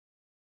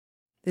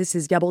This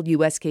is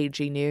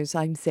WSKG News.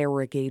 I'm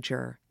Sarah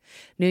Gager.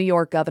 New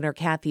York Governor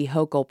Kathy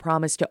Hochul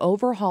promised to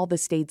overhaul the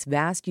state's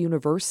vast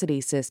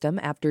university system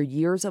after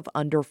years of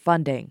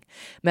underfunding.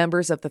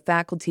 Members of the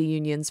faculty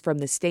unions from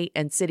the state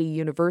and city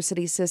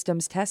university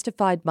systems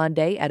testified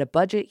Monday at a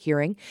budget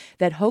hearing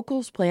that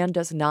Hochul's plan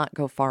does not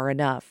go far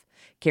enough.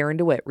 Karen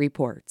DeWitt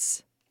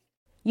reports.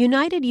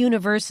 United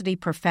University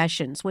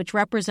Professions, which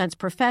represents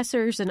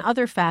professors and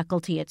other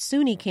faculty at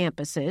SUNY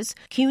campuses,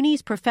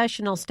 CUNY's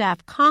Professional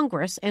Staff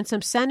Congress, and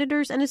some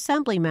senators and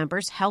assembly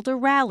members held a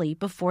rally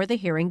before the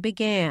hearing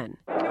began.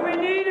 Do we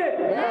need it?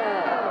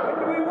 Yeah.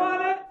 Do we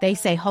want it? They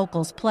say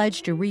Hochul's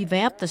pledge to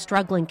revamp the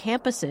struggling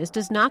campuses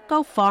does not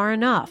go far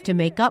enough to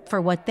make up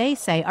for what they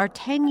say are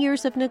 10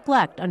 years of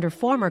neglect under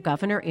former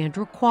Governor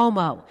Andrew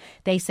Cuomo.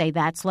 They say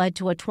that's led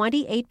to a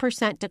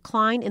 28%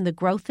 decline in the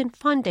growth in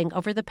funding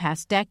over the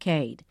past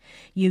decade.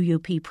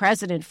 UUP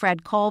President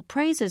Fred Cole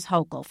praises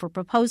Hochul for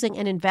proposing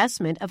an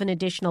investment of an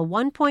additional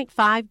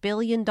 $1.5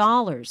 billion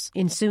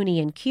in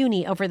SUNY and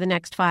CUNY over the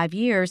next 5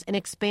 years and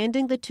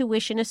expanding the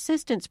tuition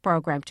assistance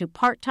program to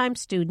part-time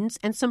students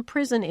and some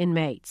prison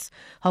inmates.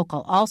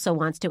 Hochul also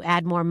wants to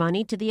add more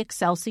money to the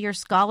Excelsior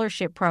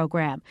Scholarship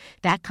Program.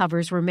 That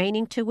covers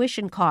remaining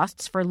tuition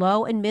costs for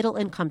low- and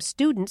middle-income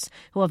students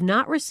who have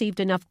not received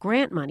enough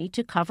grant money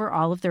to cover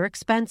all of their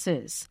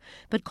expenses.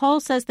 But Cole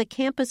says the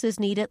campuses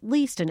need at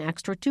least an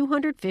extra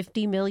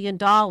 $250 million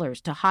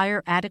to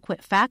hire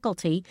adequate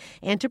faculty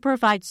and to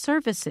provide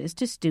services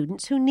to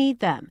students who need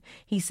them.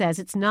 He says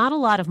it's not a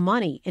lot of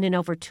money in an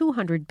over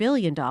 $200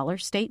 billion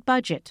state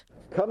budget.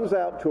 Comes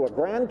out to a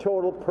grand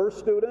total per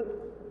student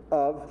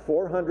of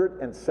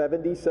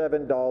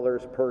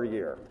 $477 per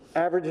year.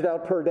 Averaged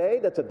out per day,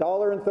 that's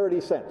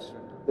 $1.30.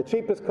 The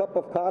cheapest cup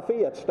of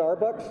coffee at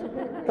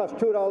Starbucks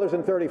costs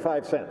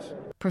 $2.35.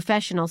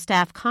 Professional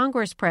Staff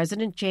Congress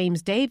President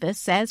James Davis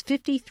says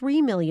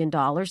 $53 million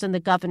in the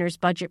governor's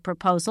budget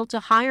proposal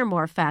to hire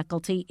more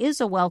faculty is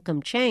a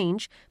welcome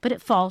change, but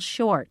it falls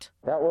short.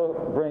 That will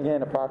bring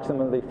in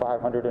approximately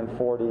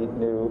 540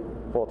 new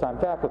full-time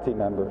faculty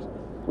members.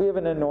 We have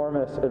an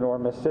enormous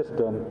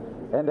system,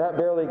 and that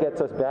barely gets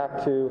us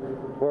back to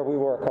where we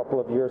were a couple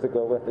of years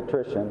ago with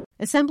attrition.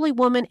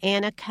 Assemblywoman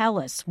Anna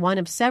Kellis, one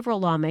of several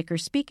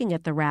lawmakers speaking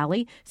at the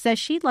rally, says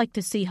she'd like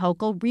to see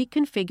Hochul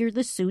reconfigure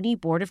the SUNY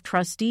Board of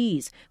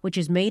Trustees, which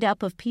is made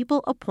up of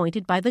people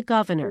appointed by the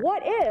governor.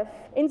 What if,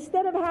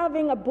 instead of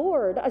having a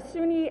board, a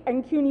SUNY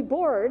and CUNY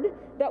board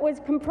that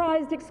was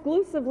comprised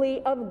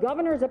exclusively of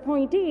governor's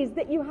appointees,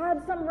 that you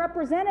had some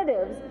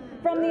representatives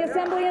from the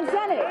Assembly and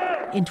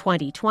Senate? In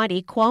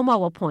 2020,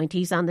 Cuomo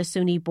appointees on the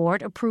SUNY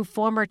board approved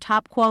former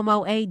top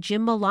Cuomo aide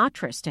Jim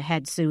Malatras to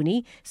head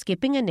SUNY,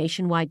 skipping a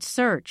nationwide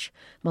search.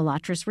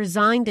 Malatras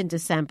resigned in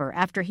December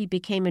after he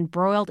became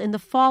embroiled in the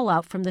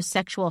fallout from the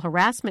sexual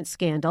harassment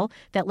scandal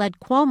that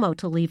led Cuomo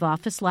to leave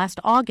office last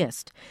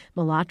August.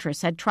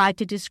 Malatras had tried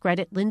to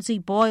discredit Lindsey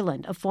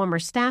Boylan, a former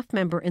staff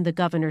member in the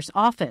governor's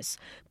office.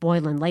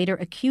 Boylan later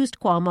accused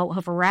Cuomo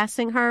of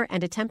harassing her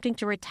and attempting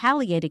to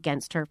retaliate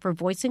against her for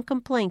voicing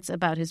complaints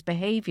about his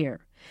behavior.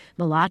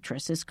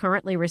 Malatras is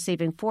currently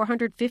receiving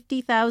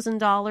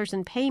 $450,000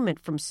 in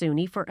payment from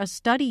SUNY for a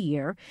study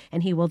year,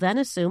 and he will then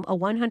assume a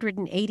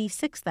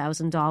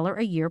 $186,000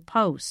 a year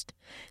post.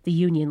 The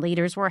union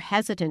leaders were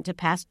hesitant to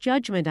pass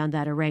judgment on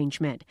that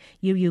arrangement.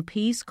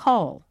 UUP's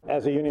Cole.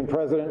 As a union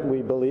president,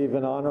 we believe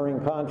in honoring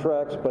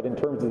contracts, but in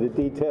terms of the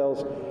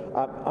details,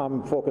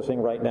 I'm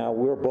focusing right now,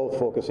 we're both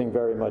focusing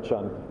very much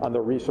on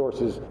the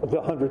resources,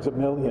 the hundreds of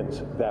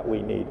millions that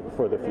we need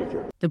for the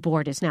future. The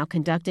board is now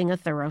conducting a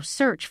thorough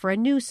search for a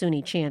new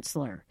SUNY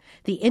chancellor.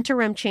 The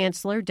interim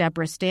chancellor,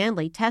 Deborah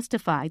Stanley,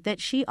 testified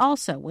that she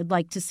also would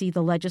like to see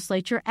the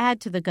legislature add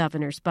to the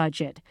governor's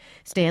budget.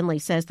 Stanley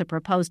says the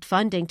proposed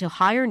funding to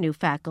hire new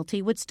faculty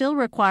would still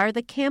require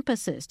the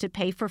campuses to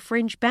pay for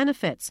fringe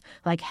benefits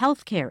like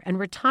health care and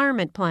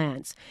retirement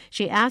plans.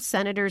 She asked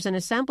senators and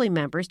assembly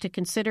members to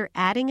consider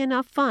adding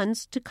enough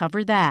funds to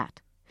cover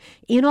that.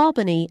 In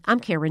Albany, I'm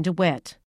Karen DeWitt.